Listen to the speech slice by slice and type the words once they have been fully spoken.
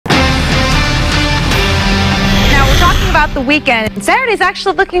throughout the weekend. Saturday's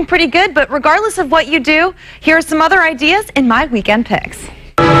actually looking pretty good, but regardless of what you do, here are some other ideas in my weekend picks.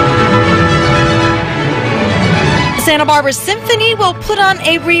 Santa Barbara Symphony will put on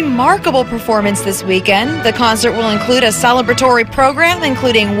a remarkable performance this weekend. The concert will include a celebratory program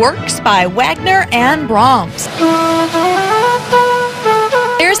including works by Wagner and Brahms.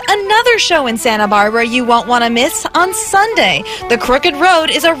 There's another show in Santa Barbara you won't want to miss on Sunday. The Crooked Road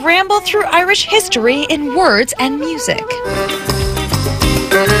is a ramble through Irish history in words and music.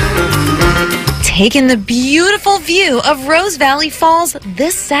 Take in the beautiful view of Rose Valley Falls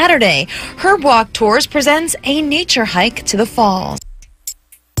this Saturday. Herb Walk Tours presents a nature hike to the falls.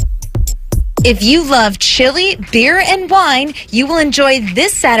 If you love chili, beer, and wine, you will enjoy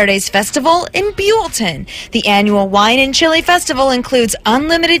this Saturday's festival in Buellton. The annual Wine and Chili Festival includes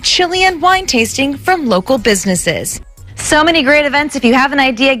unlimited chili and wine tasting from local businesses. So many great events. If you have an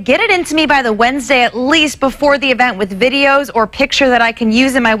idea, get it into me by the Wednesday at least before the event with videos or picture that I can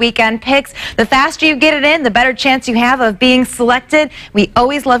use in my weekend picks. The faster you get it in, the better chance you have of being selected. We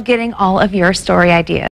always love getting all of your story ideas.